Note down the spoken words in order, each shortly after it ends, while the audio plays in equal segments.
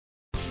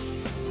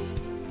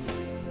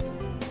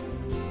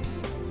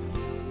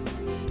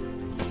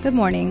Good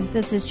morning.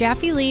 This is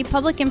Jaffe Lee,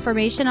 Public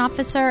Information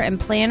Officer and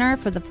Planner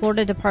for the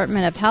Florida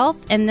Department of Health,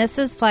 and this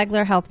is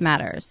Flagler Health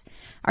Matters.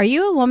 Are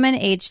you a woman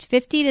aged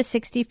 50 to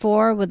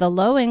 64 with a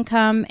low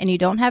income and you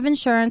don't have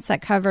insurance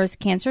that covers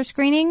cancer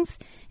screenings?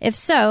 If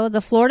so,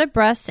 the Florida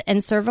Breast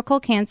and Cervical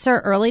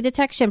Cancer Early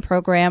Detection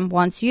Program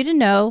wants you to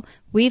know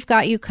we've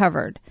got you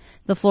covered.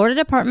 The Florida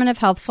Department of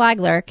Health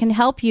Flagler can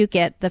help you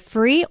get the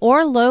free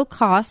or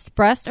low-cost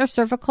breast or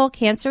cervical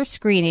cancer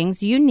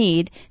screenings you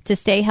need to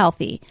stay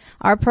healthy.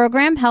 Our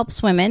program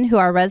helps women who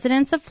are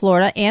residents of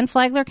Florida and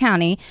Flagler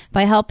County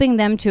by helping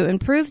them to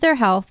improve their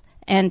health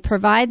and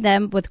provide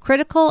them with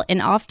critical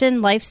and often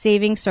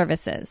life-saving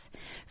services.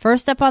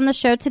 First up on the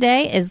show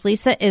today is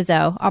Lisa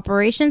Izzo,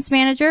 Operations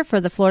Manager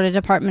for the Florida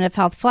Department of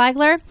Health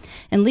Flagler,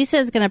 and Lisa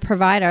is going to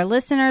provide our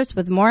listeners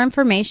with more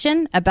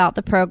information about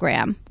the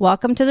program.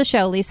 Welcome to the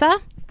show, Lisa.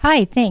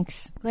 Hi,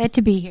 thanks. Glad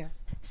to be here.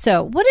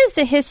 So, what is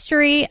the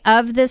history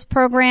of this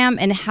program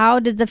and how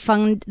did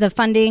the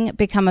funding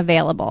become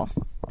available?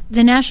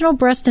 The National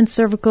Breast and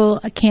Cervical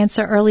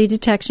Cancer Early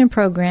Detection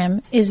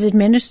Program is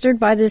administered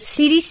by the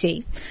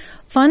CDC.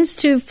 Funds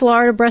to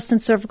Florida Breast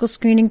and Cervical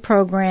Screening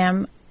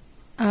Program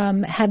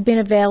have been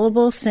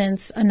available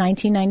since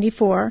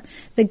 1994.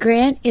 The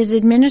grant is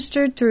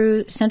administered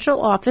through central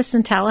office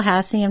in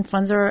Tallahassee, and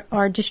funds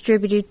are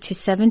distributed to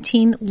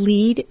 17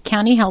 lead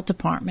county health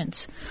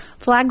departments.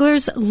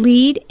 Flagler's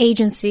lead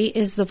agency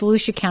is the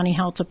Volusia County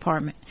Health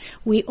Department.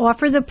 We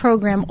offer the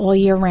program all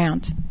year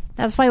round.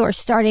 That's why we're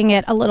starting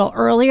it a little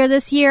earlier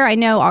this year. I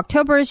know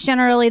October is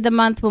generally the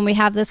month when we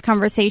have this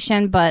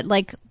conversation, but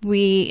like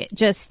we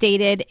just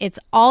stated, it's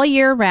all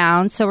year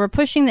round. So we're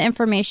pushing the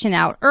information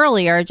out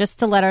earlier just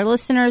to let our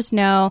listeners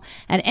know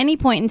at any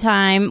point in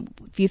time,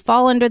 if you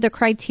fall under the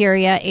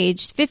criteria,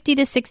 aged 50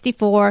 to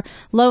 64,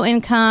 low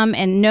income,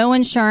 and no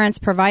insurance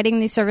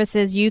providing these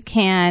services, you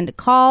can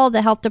call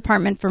the health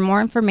department for more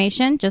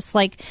information. Just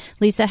like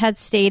Lisa had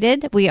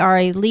stated, we are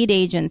a lead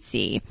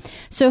agency.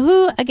 So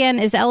who, again,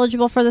 is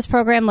eligible for this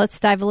program? Let's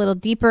dive a little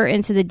deeper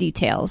into the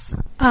details.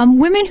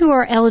 Women who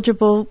are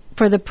eligible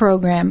for the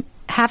program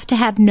have to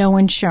have no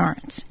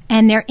insurance,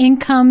 and their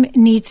income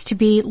needs to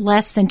be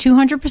less than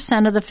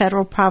 200% of the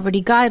federal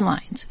poverty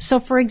guidelines. So,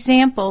 for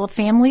example, a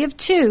family of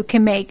two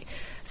can make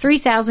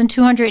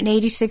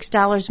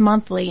 $3,286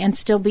 monthly and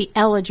still be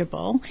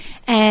eligible.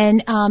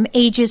 And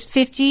ages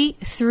 50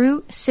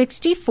 through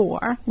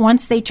 64,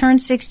 once they turn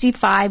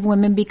 65,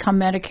 women become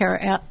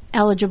Medicare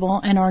eligible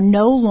and are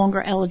no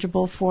longer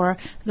eligible for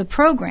the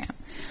program.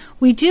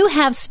 We do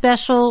have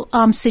special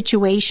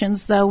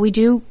situations, though. We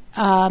do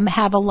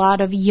have a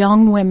lot of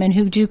young women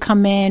who do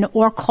come in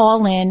or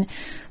call in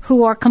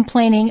who are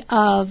complaining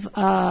of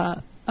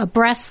a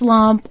breast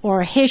lump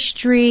or a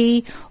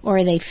history,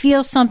 or they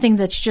feel something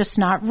that's just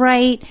not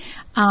right.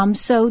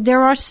 So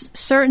there are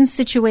certain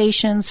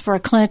situations for a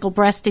clinical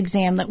breast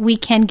exam that we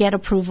can get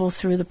approval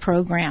through the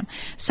program.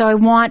 So I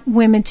want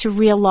women to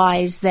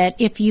realize that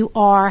if you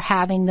are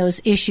having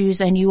those issues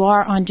and you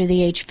are under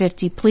the age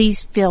 50,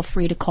 please feel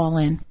free to call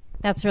in.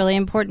 That's really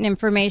important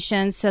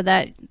information so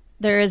that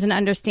there is an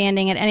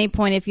understanding at any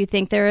point. If you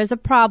think there is a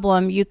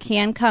problem, you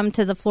can come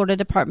to the Florida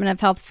Department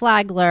of Health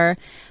Flagler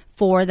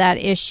for that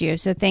issue.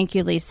 So thank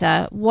you,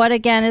 Lisa. What,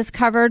 again, is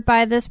covered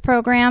by this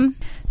program?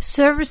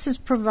 Services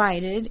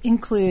provided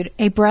include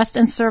a breast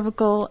and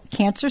cervical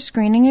cancer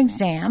screening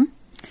exam.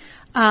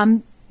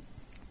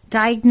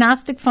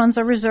 Diagnostic funds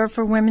are reserved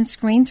for women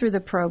screened through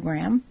the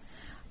program,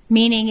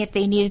 meaning if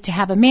they needed to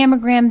have a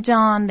mammogram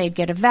done, they'd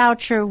get a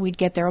voucher, we'd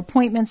get their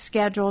appointment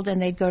scheduled,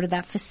 and they'd go to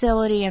that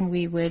facility, and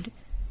we would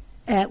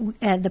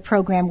the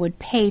program would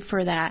pay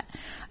for that.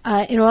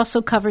 It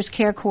also covers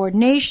care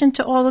coordination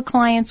to all the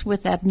clients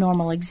with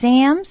abnormal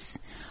exams.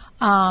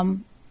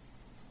 Women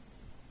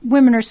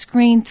are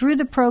screened through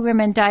the program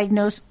and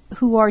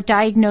who are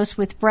diagnosed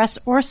with breast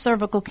or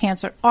cervical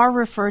cancer are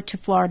referred to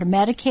Florida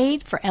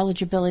Medicaid for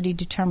eligibility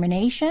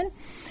determination.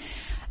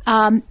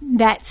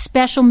 That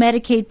special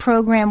Medicaid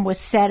program was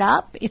set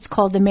up. It's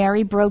called the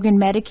Mary Brogan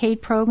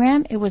Medicaid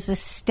Program. It was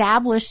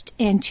established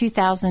in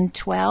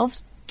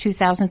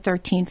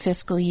 2013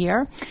 fiscal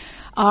year.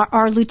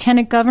 Our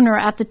lieutenant governor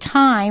at the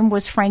time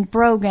was Frank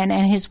Brogan,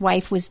 and his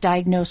wife was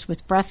diagnosed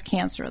with breast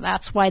cancer.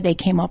 That's why they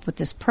came up with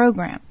this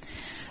program.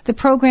 The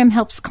program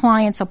helps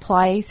clients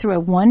apply through a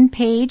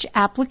one-page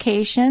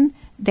application.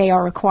 They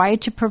are required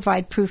to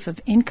provide proof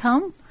of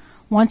income.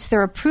 Once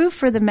they're approved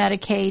for the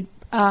Medicaid,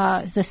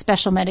 the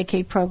special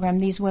Medicaid program,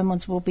 these women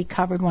will be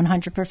covered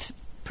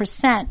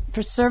 100%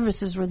 for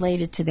services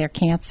related to their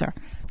cancer.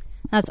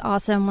 That's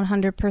awesome,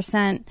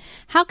 100%.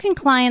 How can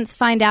clients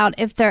find out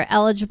if they're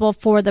eligible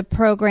for the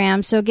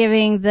program? So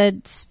giving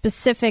the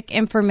specific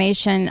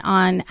information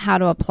on how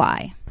to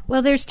apply.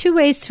 Well, there's two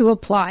ways to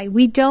apply.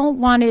 We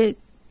don't want to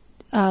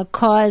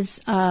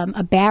cause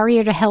a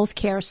barrier to health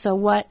care. So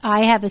what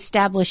I have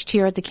established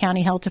here at the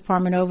County Health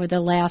Department over the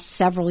last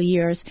several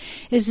years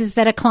is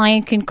that a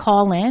client can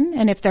call in.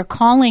 And if they're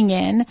calling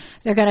in,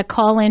 they're going to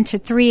call in to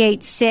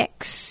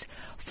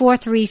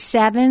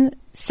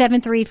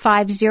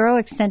 386-437-7350,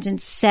 extension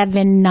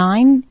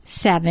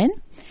 797.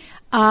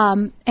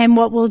 And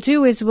what we'll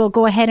do is we'll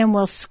go ahead and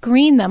we'll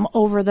screen them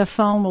over the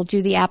phone. We'll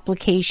do the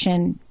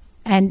application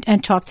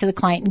and talk to the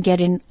client and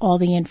get in all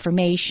the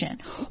information.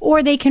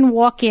 Or they can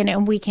walk in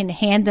and we can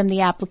hand them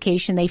the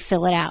application, they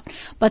fill it out.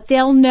 But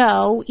they'll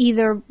know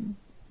either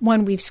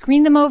when we've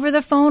screened them over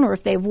the phone or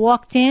if they've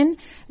walked in,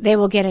 they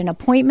will get an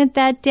appointment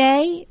that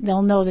day.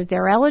 They'll know that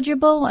they're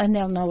eligible and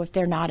they'll know if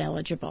they're not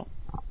eligible.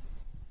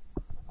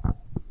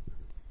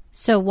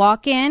 So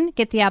walk in,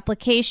 get the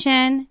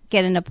application,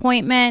 get an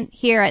appointment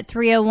here at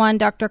 301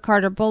 Dr.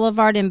 Carter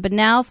Boulevard in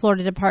Bunnell,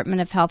 Florida Department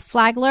of Health,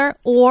 Flagler,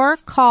 or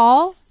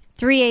call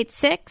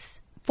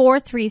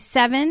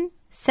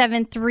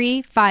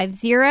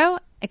 386-437-7350,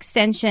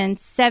 extension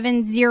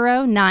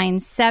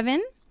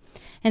 7097.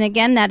 And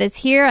again, that is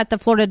here at the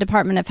Florida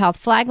Department of Health,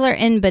 Flagler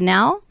in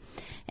Bunnell.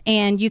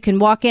 And you can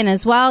walk in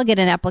as well, get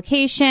an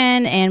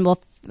application, and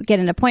we'll get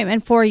an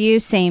appointment for you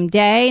same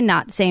day,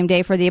 not same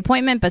day for the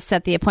appointment, but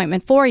set the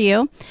appointment for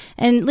you.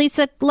 And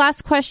Lisa,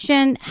 last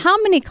question.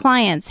 How many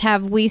clients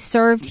have we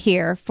served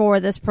here for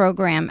this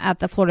program at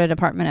the Florida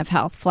Department of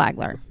Health,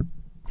 Flagler?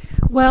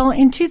 Well,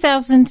 in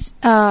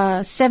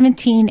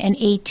 2017 and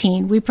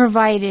 18, we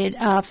provided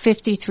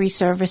 53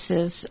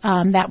 services.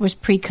 That was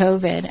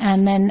pre-COVID.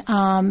 And then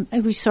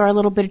we saw a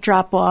little bit of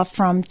drop-off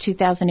from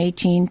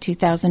 2018,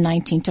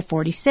 2019 to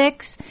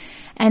 46.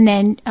 And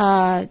then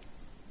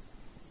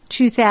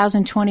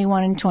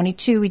 2021 and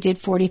 22, we did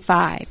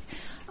 45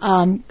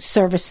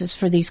 services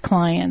for these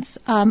clients.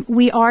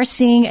 We are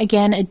seeing,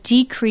 again, a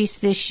decrease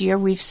this year.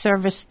 We've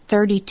serviced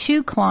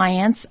 32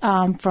 clients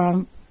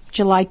from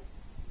July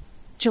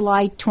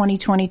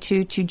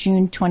 2022 to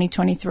June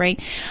 2023.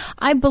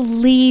 I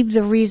believe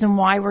the reason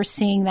why we're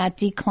seeing that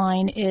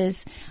decline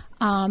is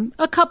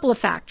a couple of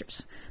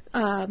factors.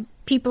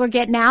 People are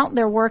getting out,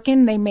 they're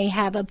working, they may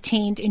have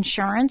obtained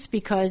insurance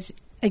because,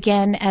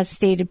 again, as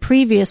stated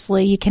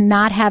previously, you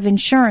cannot have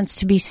insurance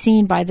to be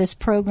seen by this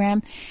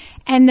program.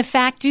 And the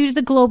fact, due to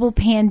the global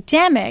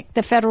pandemic,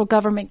 the federal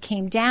government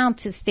came down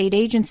to state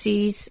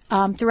agencies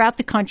throughout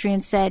the country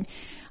and said,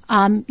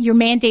 you're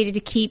mandated to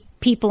keep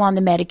people on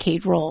the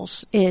Medicaid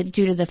rolls due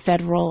to the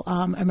federal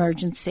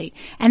emergency.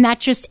 And that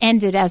just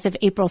ended as of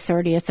April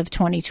 30th of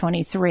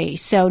 2023.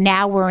 So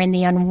now we're in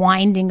the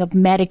unwinding of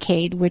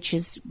Medicaid, which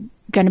is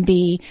going to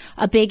be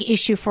a big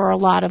issue for a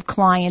lot of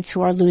clients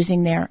who are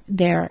losing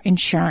their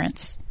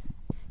insurance.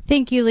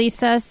 Thank you,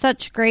 Lisa.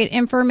 Such great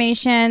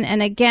information.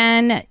 And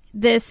again,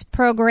 this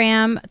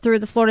program through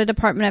the Florida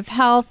Department of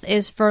Health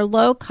is for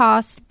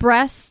low-cost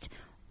breast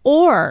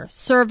or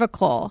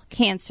cervical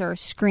cancer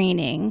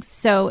screenings.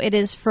 So it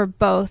is for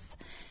both,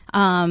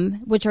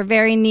 which are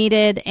very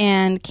needed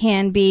and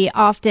can be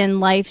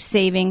often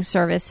life-saving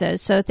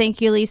services. So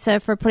thank you, Lisa,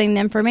 for putting the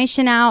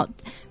information out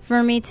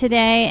for me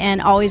today,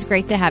 and always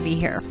great to have you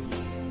here.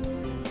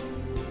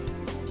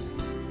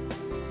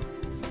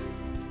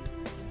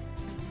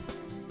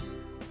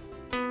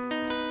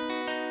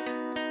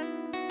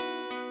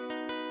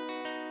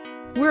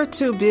 We're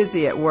too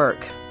busy at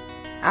work.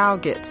 I'll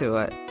get to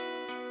it.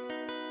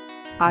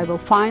 I will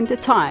find the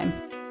time.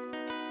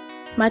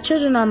 My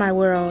children are my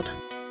world,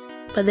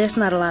 but there's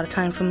not a lot of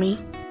time for me.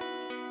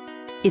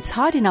 It's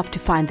hard enough to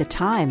find the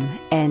time,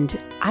 and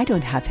I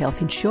don't have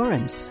health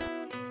insurance.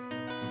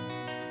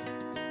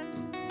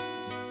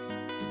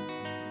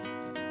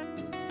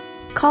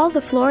 Call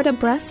the Florida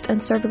Breast and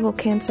Cervical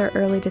Cancer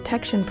Early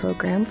Detection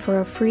Program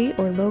for a free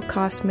or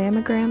low-cost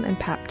mammogram and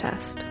Pap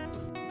test.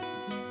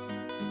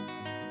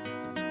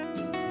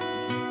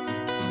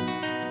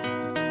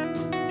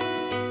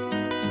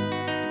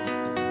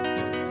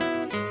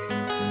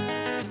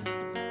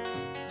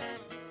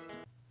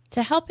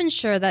 To help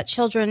ensure that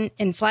children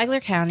in Flagler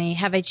County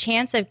have a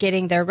chance of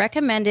getting their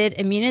recommended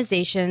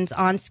immunizations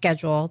on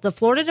schedule, the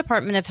Florida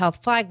Department of Health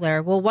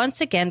Flagler will once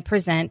again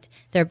present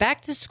their Back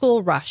to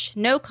School Rush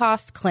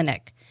no-cost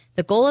clinic.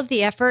 The goal of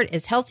the effort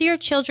is healthier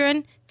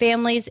children,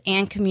 families,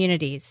 and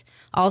communities.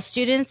 All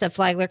students of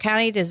Flagler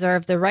County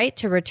deserve the right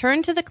to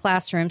return to the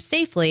classroom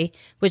safely,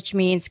 which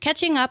means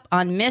catching up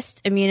on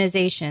missed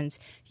immunizations.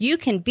 You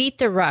can beat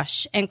the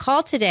rush and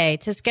call today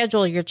to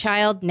schedule your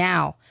child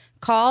now.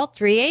 Call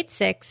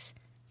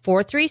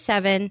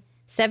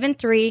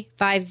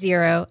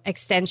 386-437-7350,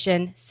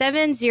 extension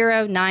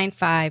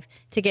 7095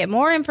 to get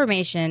more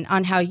information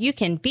on how you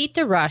can beat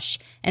the rush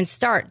and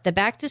start the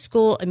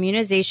back-to-school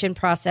immunization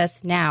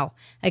process now.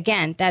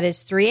 Again, that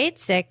is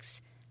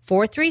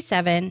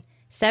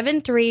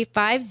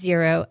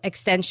 386-437-7350,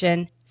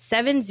 extension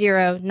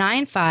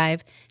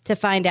 7095 to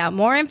find out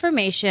more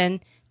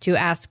information, to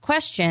ask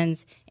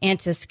questions, and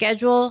to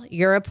schedule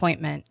your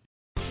appointment.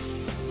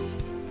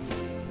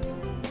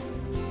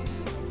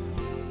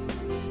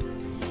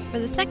 For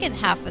the second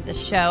half of the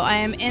show, I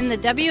am in the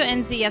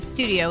WNZF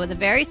studio with a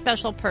very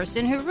special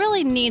person who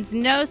really needs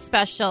no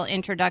special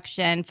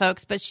introduction,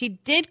 folks, but she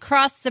did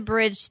cross the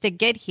bridge to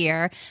get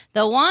here.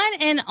 The one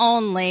and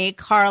only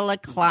Carla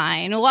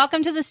Klein.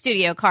 Welcome to the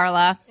studio,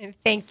 Carla.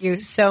 Thank you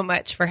so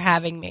much for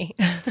having me.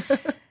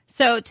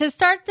 So to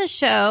start the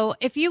show,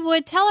 if you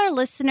would tell our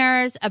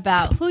listeners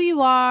about who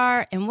you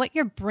are and what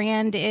your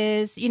brand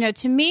is. You know,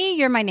 to me,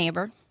 you're my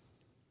neighbor.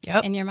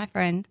 Yep. And you're my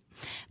friend.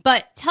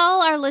 But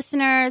tell our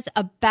listeners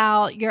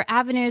about your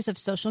avenues of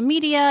social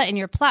media and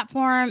your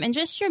platform and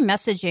just your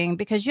messaging,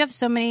 because you have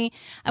so many,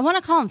 I want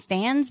to call them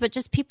fans, but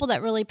just people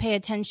that really pay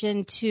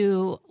attention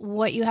to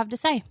what you have to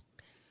say.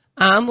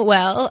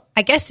 Well,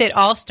 I guess it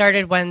all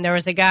started when there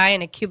was a guy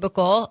in a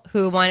cubicle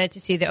who wanted to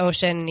see the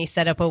ocean, and he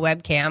set up a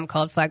webcam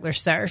called Flagler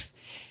Surf.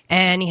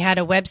 And he had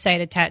a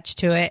website attached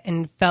to it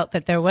and felt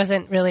that there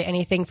wasn't really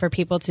anything for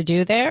people to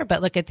do there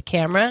but look at the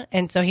camera.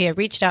 And so he had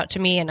reached out to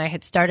me, and I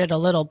had started a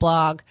little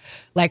blog,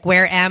 like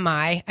Where Am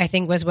I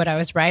think was what I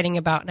was writing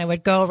about. And I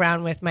would go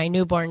around with my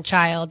newborn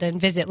child and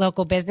visit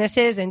local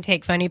businesses and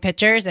take funny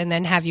pictures and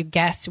then have you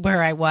guess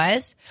where I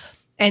was.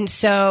 And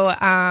so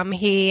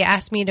he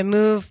asked me to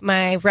move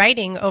my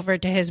writing over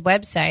to his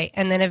website.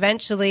 And then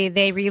eventually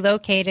they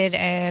relocated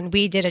and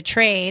we did a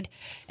trade,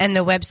 and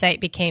the website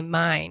became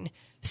mine.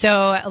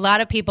 So a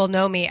lot of people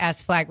know me as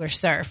Flagler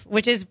Surf,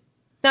 which is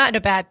not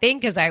a bad thing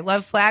because I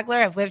love Flagler.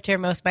 I've lived here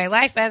most of my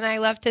life and I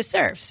love to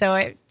surf. So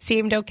it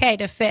seemed okay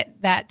to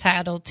fit that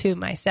title to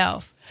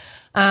myself.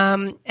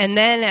 And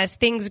then as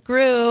things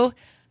grew,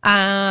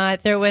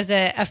 there was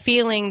a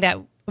feeling that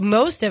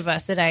most of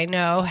us that I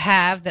know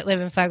have that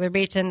live in Flagler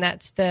Beach, and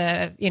that's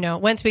the, you know,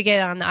 once we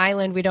get on the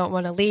island, we don't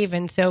want to leave.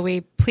 And so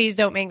please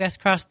don't make us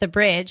cross the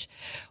bridge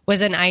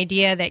was an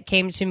idea that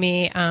came to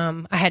me.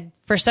 I had,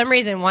 for some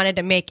reason, wanted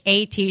to make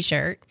a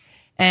T-shirt,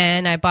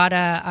 and I bought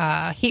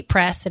a heat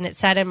press, and it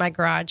sat in my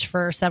garage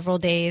for several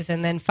days.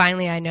 And then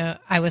finally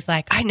I was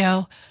like, I'm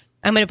going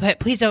to put,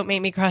 please don't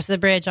make me cross the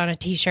bridge on a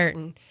T-shirt.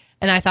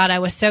 And I thought I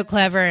was so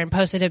clever and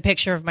posted a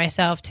picture of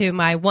myself to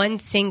my one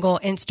single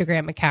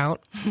Instagram account.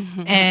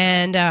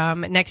 And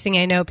next thing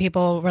I know,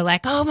 people were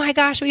like, oh my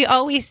gosh, we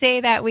always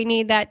say that we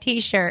need that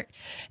T-shirt.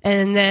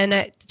 And then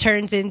it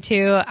turns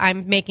into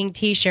I'm making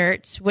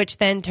T-shirts, which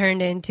then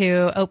turned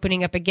into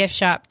opening up a gift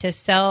shop to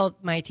sell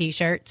my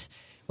T-shirts,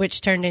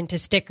 which turned into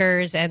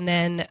stickers. And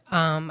then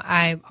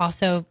I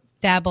also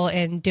dabble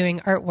in doing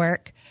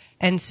artwork.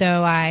 And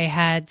so I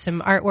had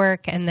some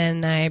artwork, and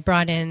then I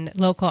brought in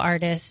local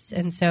artists.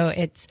 And so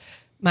it's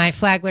my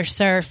Flagler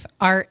Surf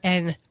art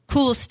and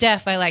cool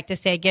stuff, I like to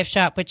say, gift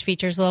shop, which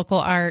features local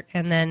art.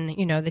 And then,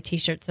 you know, the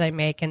T-shirts that I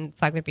make and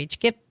Flagler Beach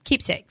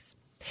keepsakes.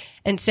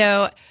 And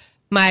so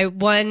my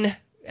one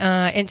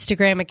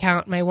Instagram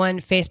account, my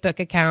one Facebook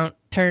account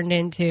turned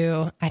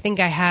into, I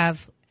think I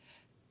have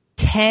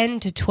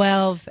 10 to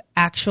 12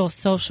 actual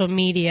social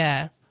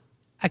media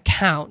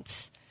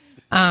accounts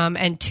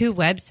and 2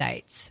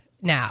 websites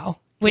now,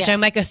 which I'm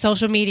like a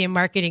social media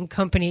marketing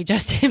company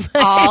just in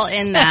myself. All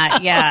in that,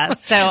 yeah.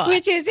 So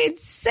which is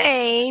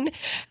insane.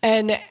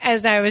 And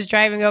as I was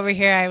driving over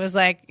here, I was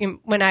like,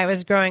 when I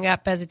was growing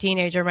up as a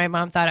teenager, my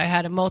mom thought I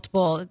had a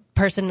multiple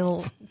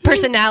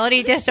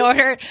personality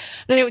disorder.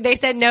 They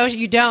said, no,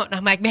 you don't. And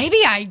I'm like, maybe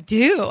I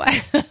do.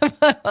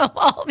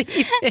 All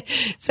these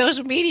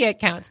social media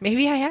accounts.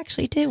 Maybe I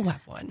actually do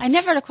have one. I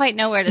never quite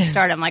know where to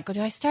start. I'm like, well,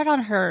 do I start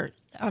on her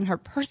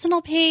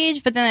personal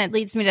page? But then it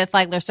leads me to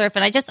Flagler Surf.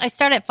 And I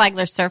start at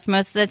Flagler Surf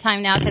most of the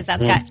time now because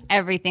that's got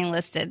everything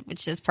listed,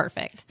 which is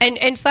perfect.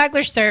 And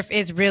Flagler Surf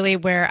is really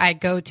where I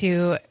go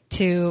to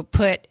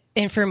put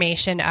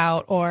information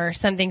out or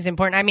something's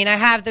important. I mean, I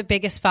have the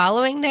biggest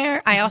following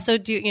there. I also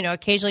do,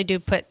 occasionally do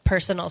put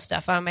personal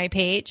stuff on my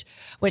page,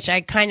 which I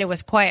kind of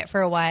was quiet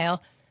for a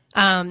while.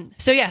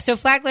 So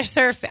Flagler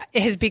Surf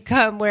has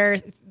become where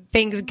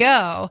things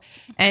go.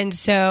 And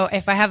so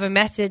if I have a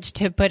message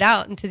to put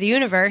out into the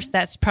universe,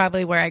 that's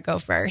probably where I go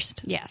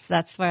first. Yes,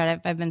 that's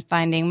what I've been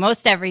finding.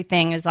 Most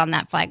everything is on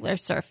that Flagler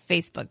Surf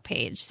Facebook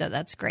page, so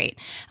that's great.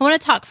 I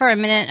want to talk for a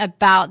minute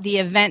about the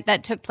event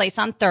that took place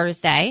on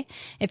Thursday,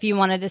 if you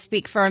wanted to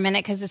speak for a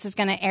minute, because this is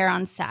going to air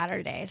on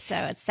Saturday. So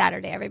it's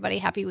Saturday, everybody.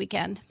 Happy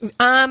weekend.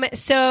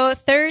 So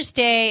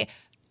Thursday,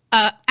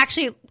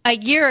 actually a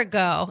year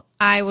ago,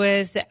 I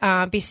was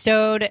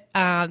bestowed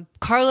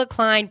Carla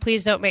Klein,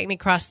 Please Don't Make Me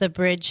Cross the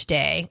Bridge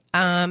Day.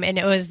 And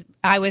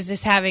I was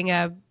just having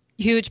a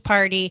huge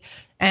party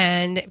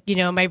and,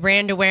 my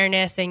brand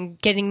awareness and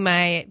getting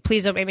my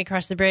Please Don't Make Me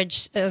Cross the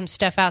Bridge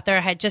stuff out there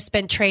had just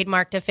been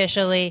trademarked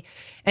officially.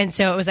 And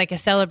so it was like a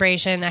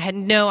celebration. I had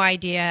no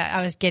idea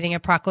I was getting a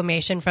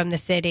proclamation from the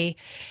city.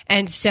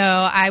 And so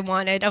I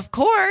wanted, of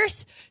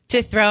course,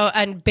 to throw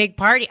a big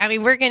party. I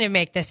mean, we're going to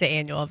make this an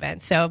annual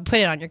event, so put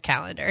it on your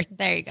calendar.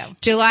 There you go.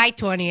 July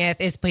 20th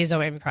is Please Don't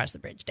Make Me Cross the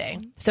Bridge Day.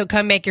 So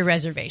come make your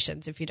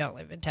reservations if you don't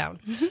live in town.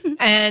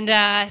 And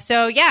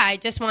I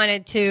just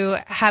wanted to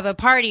have a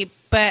party.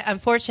 But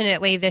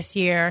unfortunately this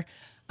year,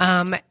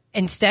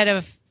 instead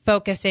of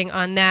focusing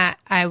on that,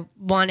 I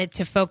wanted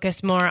to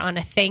focus more on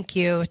a thank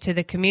you to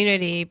the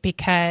community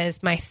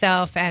because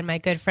myself and my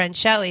good friend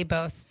Shelly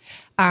both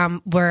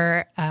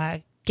were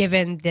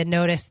given the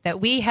notice that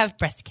we have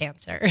breast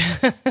cancer.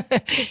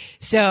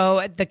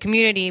 So the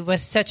community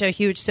was such a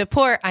huge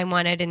support. I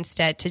wanted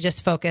instead to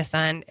just focus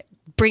on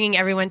bringing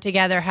everyone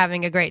together,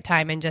 having a great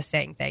time, and just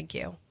saying thank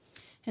you.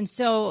 And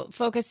so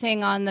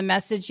focusing on the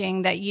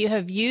messaging that you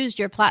have used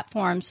your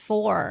platforms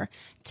for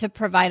to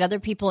provide other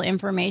people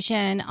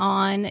information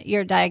on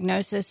your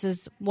diagnosis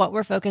is what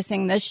we're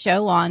focusing this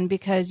show on,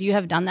 because you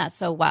have done that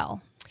so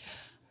well.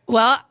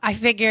 Well, I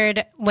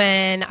figured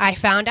when I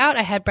found out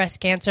I had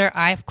breast cancer,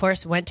 I, of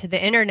course, went to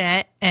the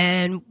internet.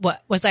 And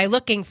what was I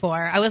looking for?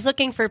 I was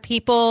looking for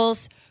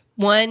people's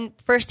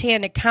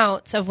firsthand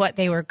accounts of what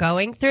they were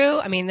going through.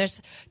 I mean,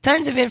 there's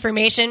tons of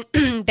information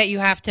that you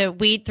have to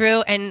weed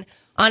through. And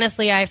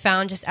honestly, I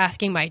found just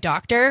asking my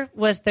doctor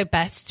was the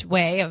best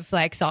way of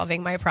like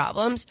solving my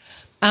problems.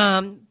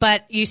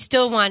 But you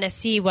still want to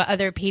see what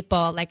other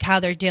people, like how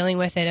they're dealing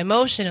with it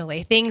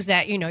emotionally, things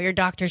that, you know, your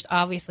doctor's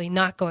obviously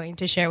not going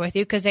to share with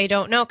you because they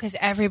don't know, because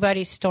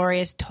everybody's story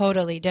is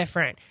totally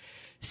different.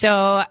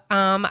 So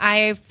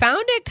I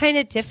found it kind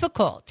of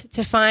difficult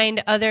to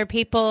find other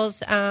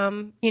people's,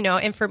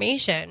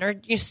 information or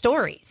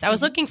stories. I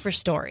was looking for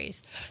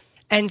stories.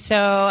 And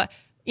so,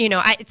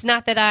 it's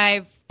not that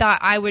I thought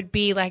I would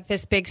be like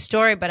this big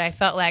story, but I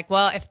felt like,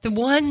 well, if the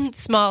one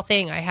small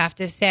thing I have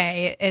to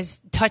say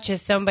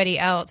touches somebody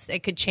else, it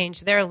could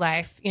change their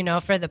life,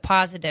 for the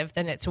positive,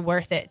 then it's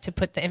worth it to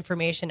put the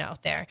information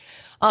out there.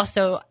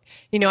 Also,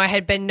 I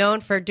had been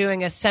known for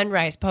doing a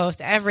sunrise post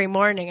every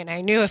morning, and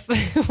I knew if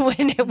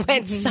when it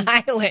went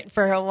silent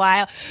for a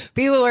while,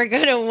 people were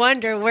going to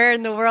wonder, where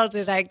in the world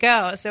did I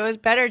go? So it was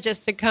better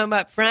just to come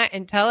up front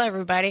and tell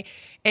everybody.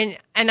 And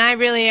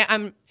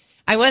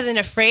I wasn't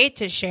afraid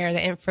to share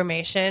the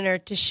information or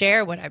to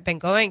share what I've been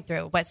going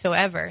through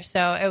whatsoever.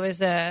 So it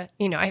was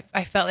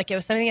I felt like it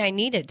was something I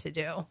needed to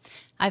do.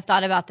 I've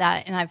thought about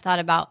that, and I've thought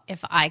about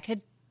if I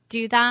could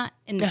do that,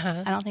 and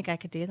I don't think I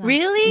could do that.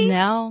 Really?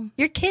 No.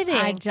 You're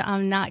kidding.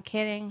 I'm not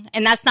kidding.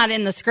 And that's not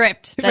in the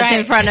script that's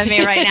in front of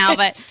me right now,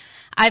 but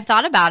I've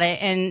thought about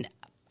it, and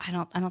I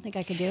don't think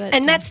I could do it.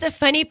 And that's the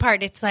funny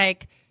part. It's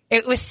like,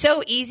 it was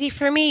so easy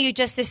for me. You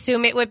just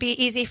assume it would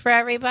be easy for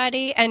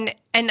everybody. And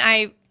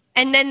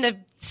then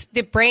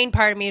the brain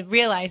part of me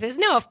realizes,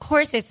 no, of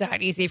course it's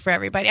not easy for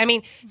everybody. I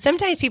mean,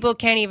 sometimes people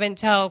can't even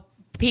tell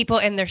people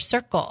in their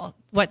circle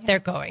what they're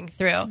going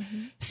through.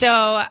 Mm-hmm. So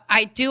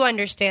I do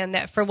understand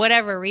that for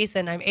whatever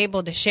reason I'm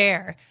able to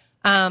share,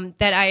 that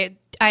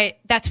I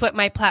that's what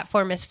my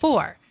platform is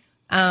for.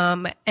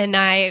 And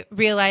I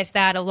realized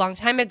that a long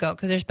time ago,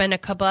 because there's been a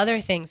couple other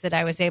things that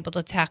I was able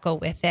to tackle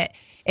with it.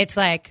 It's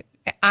like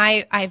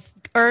I've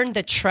earned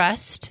the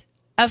trust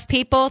of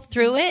people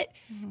through it.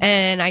 Mm-hmm.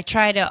 And I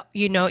try to,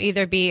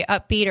 either be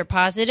upbeat or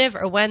positive,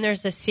 or when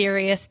there's a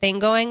serious thing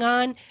going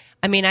on,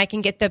 I mean, I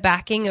can get the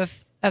backing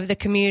of the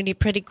community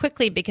pretty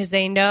quickly because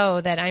they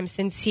know that I'm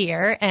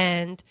sincere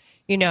and,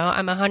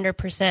 I'm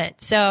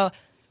 100%. So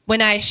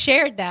when I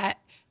shared that,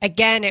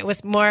 again, it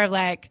was more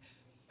like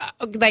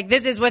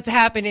this is what's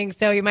happening,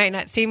 so you might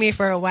not see me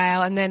for a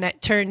while. And then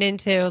it turned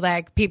into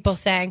like people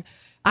saying,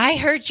 I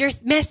heard your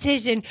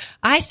message and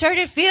I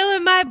started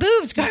feeling my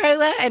boobs,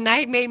 Carla, and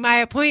I made my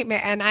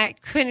appointment, and I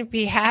couldn't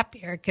be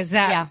happier, because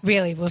that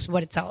really was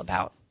what it's all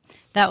about.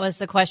 That was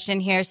the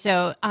question here.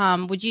 So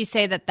would you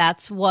say that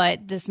that's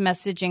what this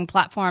messaging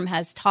platform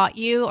has taught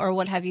you, or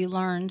what have you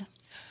learned?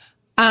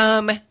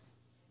 I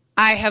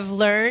have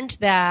learned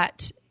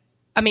that,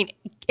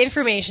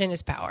 information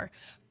is power,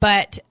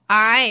 but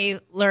I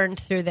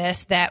learned through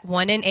this that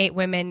 1 in 8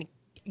 women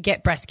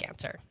get breast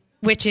cancer,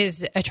 which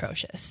is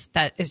atrocious.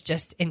 That is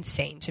just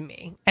insane to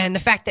me. And the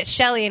fact that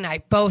Shelly and I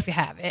both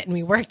have it and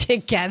we work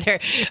together,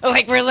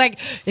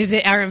 is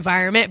it our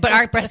environment? But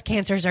our breast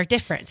cancers are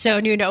different. So,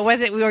 it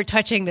wasn't we were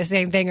touching the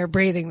same thing or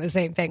breathing the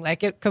same thing,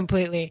 it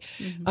completely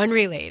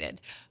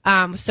unrelated.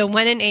 So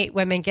 1 in 8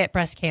 women get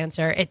breast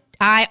cancer.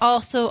 I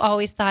also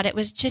always thought it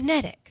was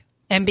genetic.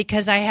 And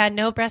because I had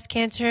no breast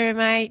cancer in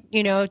my,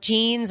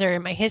 genes or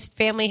in my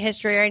family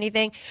history or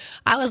anything,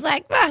 I was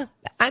like,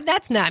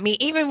 that's not me.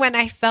 Even when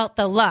I felt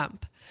the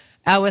lump,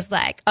 I was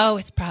like, oh,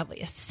 it's probably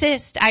a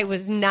cyst. I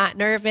was not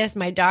nervous.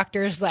 My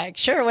doctor's like,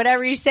 sure,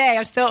 whatever you say.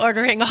 I'm still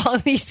ordering all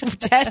of these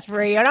tests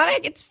for you. And I'm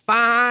like, it's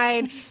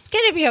fine. It's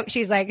going to be okay.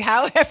 She's like,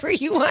 however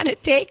you want to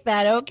take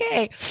that,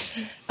 okay.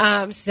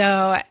 I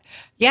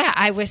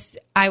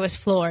was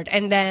floored.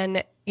 And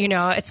then,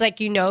 it's like,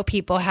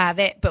 people have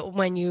it, but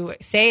when you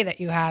say that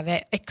you have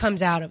it, it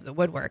comes out of the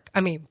woodwork.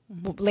 I mean,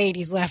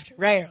 ladies left and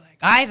right are like,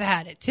 I've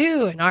had it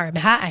too, and I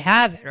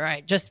have it, or I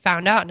just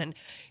found out, and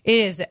it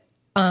is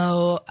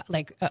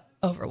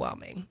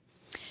overwhelming.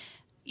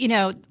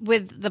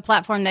 With the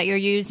platform that you're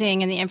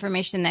using and the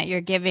information that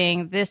you're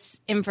giving,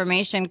 this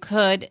information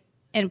could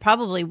and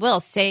probably will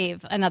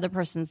save another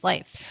person's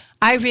life.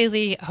 I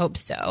really hope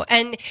so.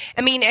 And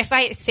if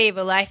I save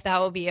a life, that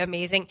will be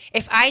amazing.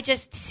 If I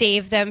just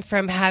save them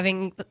from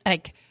having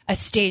a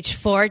stage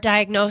 4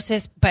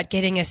 diagnosis, but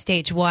getting a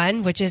stage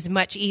 1, which is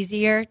much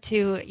easier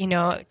to,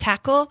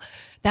 tackle,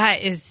 that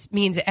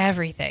means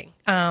everything.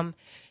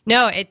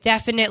 No, it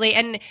definitely,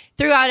 and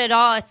throughout it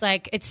all, it's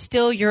like, it's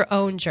still your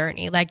own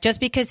journey. Like,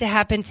 just because it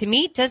happened to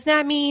me does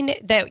not mean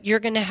that you're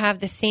going to have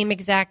the same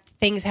exact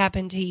things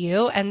happen to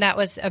you. And that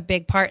was a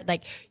big part.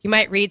 Like, you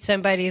might read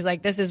somebody's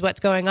like, this is what's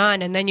going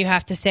on. And then you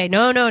have to say,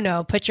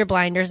 no, put your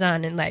blinders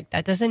on. And like,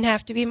 that doesn't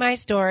have to be my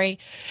story,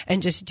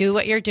 and just do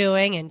what you're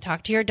doing and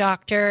talk to your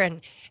doctor.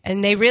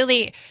 And they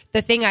really,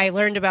 the thing I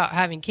learned about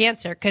having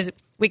cancer, because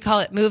we call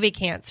it movie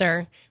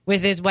cancer,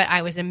 is what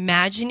I was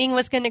imagining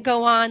was going to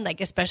go on, like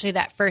especially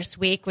that first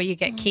week where you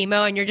get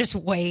chemo and you're just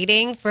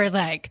waiting for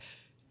like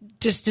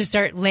just to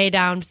start lay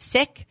down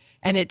sick,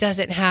 and it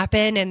doesn't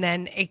happen. And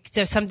then it's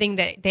just something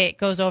that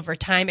goes over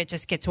time. It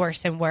just gets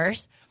worse and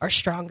worse, or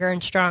stronger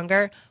and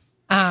stronger.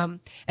 And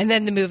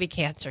then the movie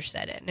cancer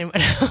set in, and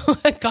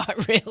I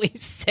got really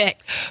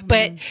sick.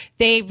 But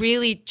they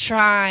really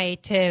try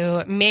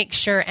to make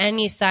sure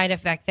any side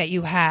effect that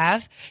you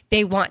have,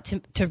 they want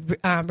to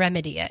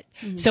remedy it.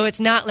 So it's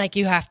not like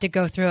you have to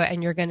go through it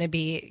and you're going to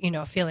be,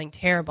 feeling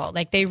terrible.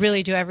 Like, they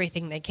really do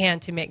everything they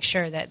can to make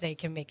sure that they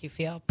can make you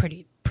feel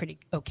pretty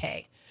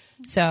okay.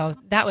 So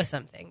that was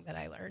something that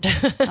I learned.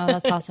 Oh,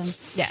 that's awesome.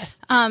 Yes.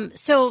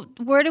 So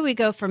where do we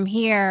go from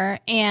here?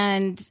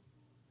 And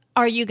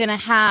are you going to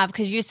have,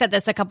 because you said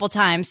this a couple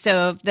times,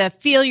 so the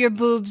Feel Your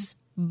Boobs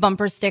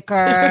bumper sticker.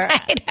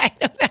 Right, I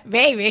don't know,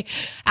 maybe.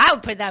 I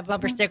would put that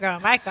bumper sticker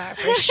on my car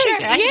for sure.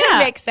 I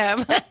should make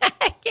some.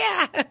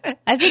 Yeah.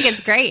 I think it's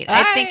great.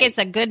 I think it's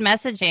a good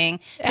messaging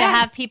to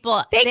have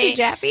people. Thank you,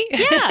 Jeffy.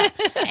 Yeah.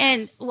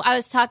 And I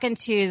was talking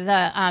to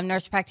the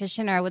nurse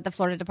practitioner with the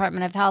Florida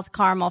Department of Health,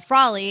 Carmel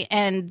Frawley,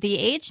 and the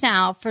age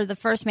now for the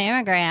first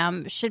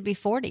mammogram should be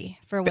 40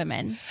 for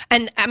women.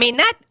 And I mean,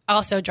 that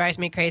also drives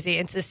me crazy.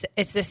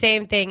 It's the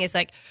same thing as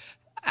like,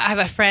 I have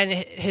a friend,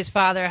 his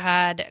father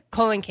had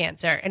colon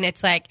cancer, and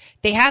it's like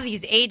they have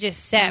these ages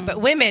set, but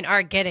women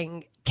are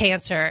getting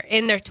cancer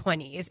in their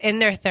 20s, in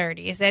their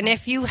 30s. And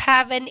if you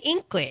have an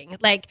inkling,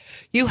 like,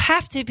 you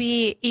have to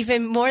be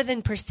even more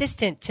than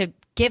persistent to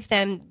give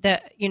them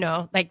the,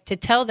 to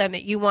tell them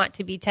that you want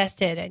to be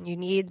tested and you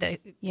need the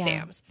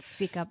exams.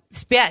 Speak up.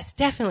 Yes,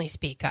 definitely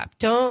speak up.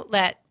 Don't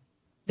let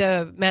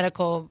the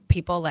medical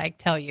people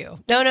tell you,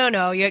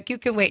 no, you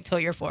can wait till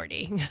you're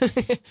 40.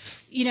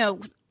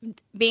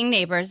 Being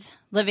neighbors,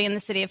 living in the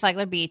city of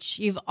Flagler Beach,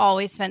 you've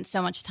always spent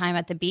so much time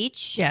at the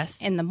beach. Yes.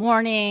 In the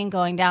morning,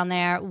 going down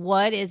there.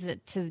 What is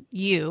it to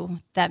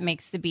you that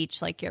makes the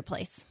beach like your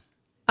place?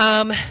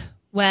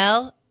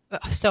 Well,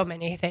 so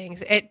many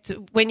things.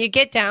 When you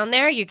get down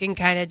there, you can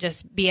kind of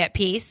just be at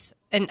peace.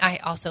 And I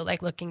also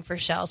like looking for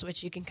shells,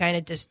 which you can kind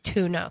of just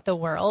tune out the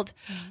world.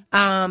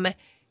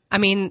 I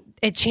mean,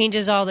 it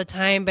changes all the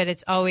time, but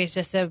it's always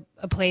just a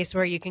place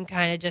where you can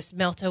kind of just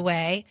melt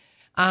away.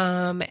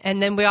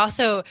 And then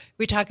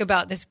we talk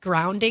about this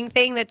grounding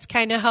thing that's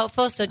kind of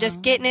helpful. So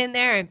just getting in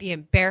there and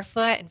being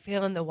barefoot and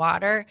feeling the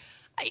water,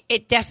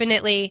 it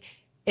definitely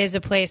is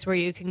a place where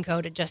you can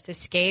go to just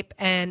escape.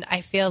 And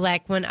I feel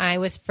like when I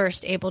was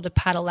first able to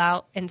paddle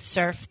out and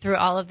surf through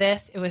all of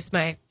this, it was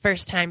my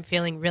first time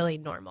feeling really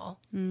normal.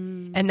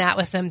 And that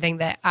was something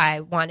that I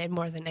wanted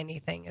more than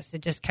anything, is to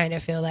just kind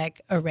of feel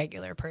like a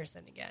regular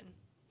person again.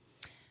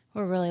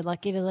 We're really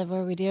lucky to live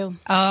where we do.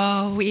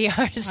 Oh, we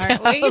are so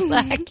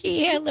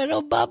lucky. A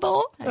little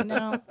bubble. I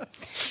know.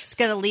 It's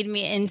going to lead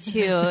me into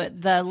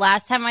the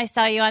last time I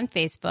saw you on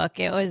Facebook.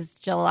 It was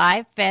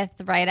July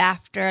 5th, right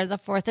after the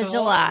 4th of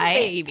July.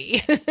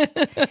 Baby.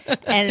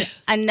 And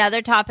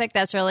another topic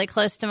that's really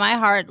close to my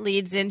heart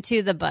leads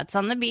into the butts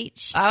on the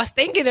beach. I was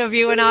thinking of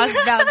you when I was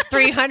about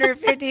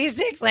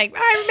 356. Like,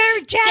 I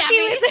remember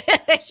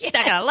Jackie. She's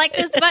not going to like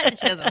this butt.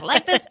 She doesn't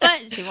like this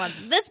butt. She wants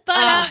this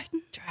butt up.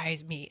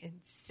 Drives me insane.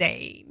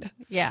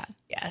 Yeah.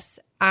 Yes.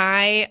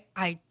 I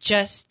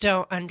just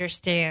don't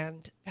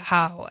understand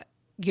how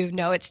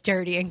it's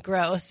dirty and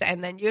gross,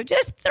 and then you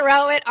just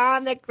throw it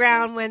on the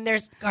ground when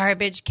there's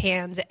garbage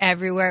cans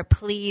everywhere.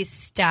 Please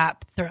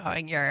stop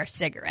throwing your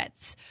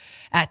cigarettes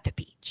at the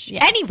beach.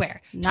 Yes.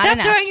 Anywhere. Stop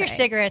throwing your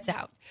cigarettes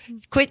out.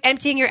 Quit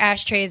emptying your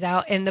ashtrays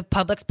out in the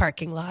Publix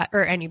parking lot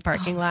or any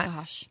parking lot.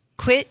 Gosh.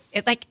 Quit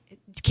it.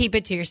 Keep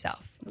it to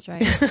yourself. That's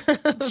right.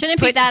 Shouldn't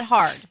be that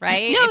hard,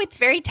 right? No, it's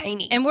very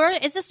tiny. And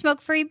it's a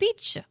smoke-free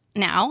beach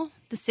now,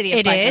 the city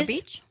of Flagler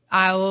Beach.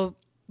 I will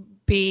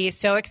be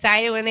so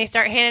excited when they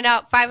start handing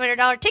out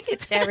 $500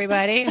 tickets to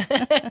everybody.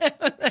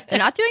 They're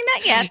not doing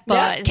that yet,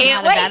 but it's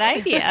not a bad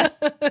idea.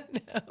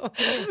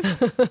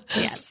 No.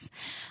 Yes.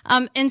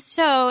 And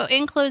so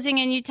in closing,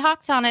 and you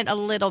talked on it a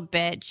little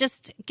bit,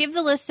 just give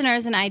the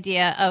listeners an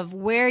idea of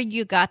where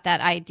you got that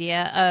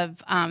idea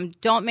of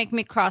Don't Make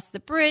Me Cross the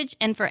Bridge.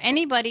 And for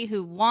anybody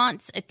who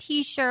wants a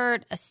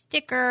T-shirt, a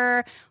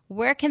sticker,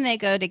 where can they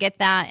go to get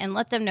that, and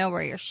let them know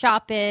where your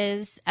shop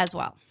is as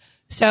well?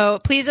 So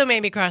Please Don't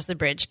Make Me Cross the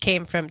Bridge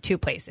came from two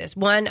places.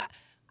 One,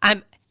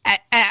 I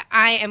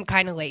am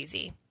kind of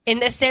lazy. In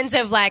the sense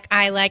of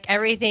I like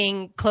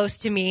everything close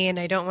to me and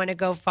I don't want to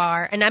go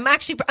far. And I'm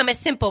a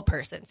simple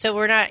person. So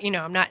we're not,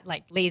 I'm not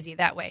lazy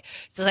that way.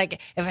 So if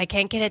I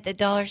can't get it at the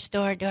dollar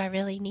store, do I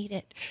really need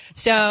it?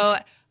 So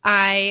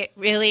I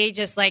really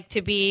just like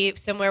to be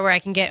somewhere where I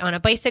can get on a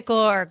bicycle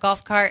or a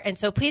golf cart. And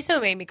so please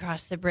don't make me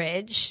cross the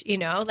bridge,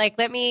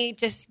 let me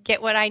just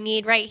get what I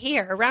need right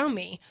here around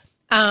me.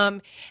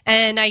 And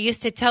I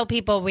used to tell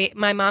people,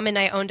 my mom and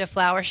I owned a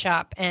flower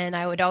shop, and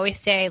I would always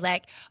say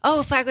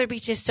oh, Flagler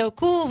Beach is so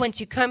cool. Once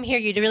you come here,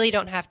 you really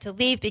don't have to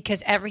leave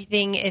because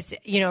everything is,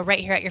 right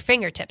here at your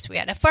fingertips. We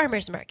had a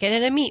farmer's market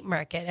and a meat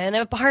market and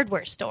a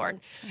hardware store. And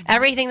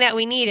everything that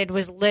we needed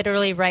was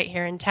literally right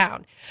here in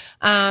town,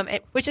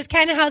 which is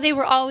kind of how they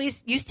were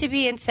always used to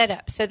be and set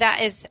up. So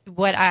that is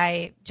what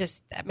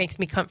that makes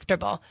me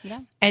comfortable. Yeah.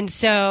 And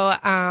so,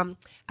 I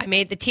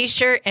made the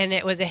t-shirt and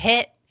it was a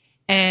hit.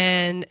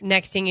 And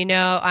next thing you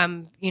know,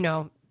 I'm,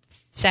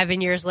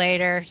 7 years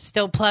later,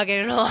 still plugging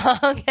it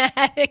along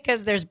at it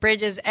because there's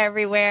bridges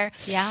everywhere.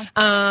 Yeah.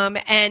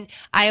 And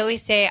I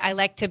always say I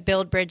like to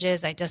build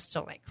bridges. I just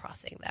don't like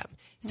crossing them.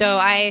 So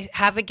I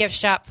have a gift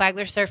shop,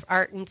 Flagler Surf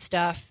Art and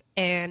Stuff,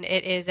 and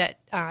it is at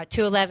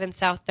 211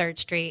 South 3rd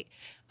Street.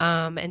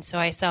 And so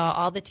I sell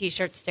all the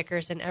T-shirts,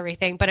 stickers, and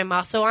everything. But I'm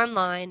also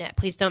online at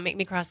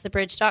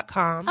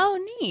pleasedon'tmakemecrossthebridge.com.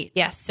 Oh, neat.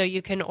 Yes, so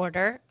you can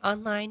order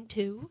online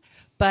too.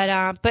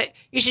 But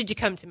you should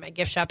come to my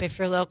gift shop if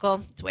you're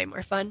local. It's way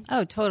more fun.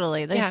 Oh,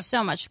 totally. There's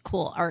so much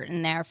cool art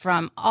in there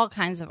from all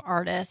kinds of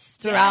artists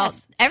throughout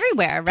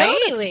everywhere, right?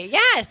 Totally,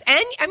 yes. And,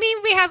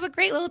 we have a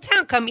great little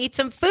town. Come eat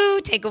some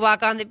food, take a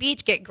walk on the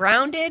beach, get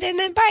grounded, and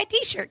then buy a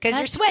T-shirt because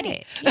you're sweaty.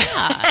 Right.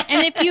 Yeah.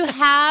 And if you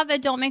have a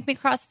Don't Make Me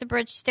Cross the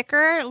Bridge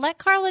sticker, let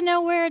Carla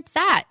know where it's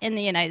at in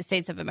the United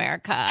States of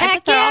America. I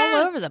bet they're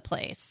all over the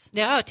place.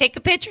 No, take a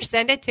picture,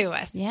 send it to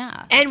us.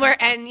 Yeah. And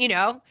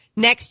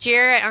next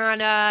year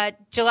on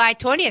July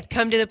 20th,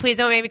 come to the Please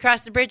Don't Make Me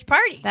Cross the Bridge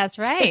party. That's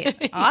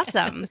right.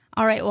 Awesome.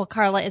 All right. Well,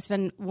 Carla, it's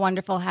been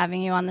wonderful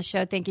having you on the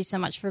show. Thank you so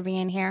much for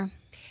being here.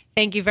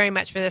 Thank you very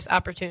much for this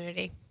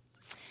opportunity.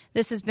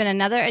 This has been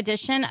another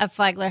edition of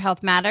Flagler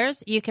Health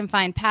Matters. You can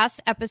find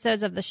past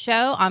episodes of the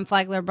show on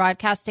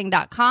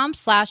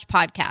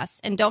flaglerbroadcasting.com/podcast.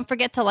 And don't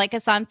forget to like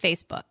us on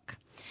Facebook.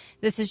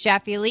 This is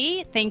Jaffe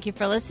Lee. Thank you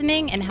for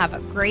listening and have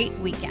a great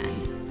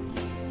weekend.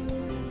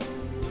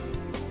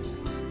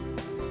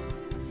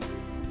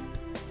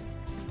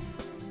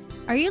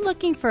 Are you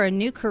looking for a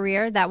new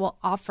career that will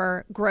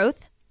offer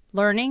growth,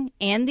 learning,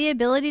 and the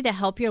ability to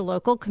help your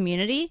local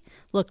community?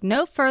 Look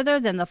no further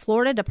than the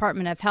Florida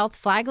Department of Health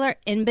Flagler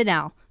in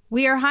Bunnell.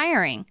 We are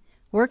hiring.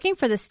 Working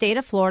for the state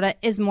of Florida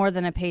is more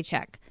than a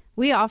paycheck.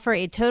 We offer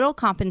a total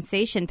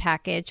compensation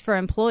package for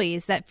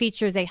employees that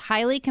features a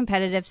highly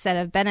competitive set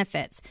of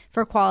benefits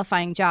for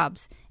qualifying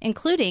jobs,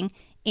 including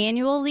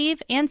annual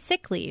leave and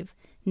sick leave,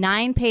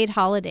 9 paid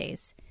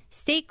holidays,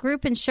 state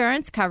group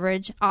insurance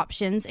coverage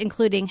options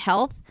including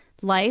health,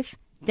 life,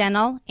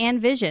 dental,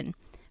 and vision,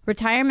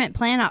 retirement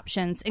plan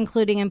options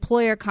including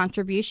employer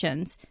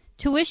contributions,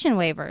 tuition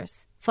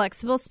waivers,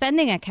 flexible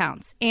spending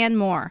accounts, and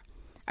more.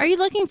 Are you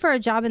looking for a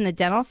job in the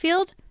dental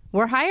field?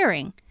 We're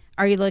hiring.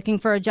 Are you looking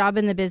for a job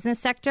in the business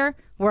sector?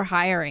 We're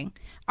hiring.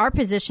 Our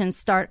positions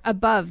start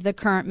above the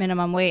current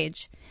minimum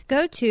wage.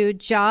 Go to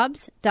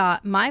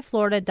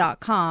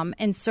jobs.myflorida.com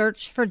and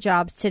search for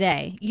jobs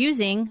today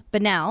using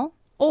Bunnell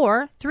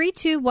or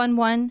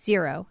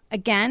 32110.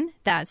 Again,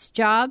 that's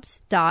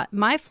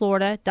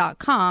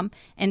jobs.myflorida.com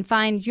and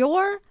find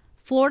your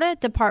Florida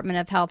Department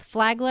of Health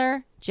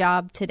Flagler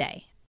job today.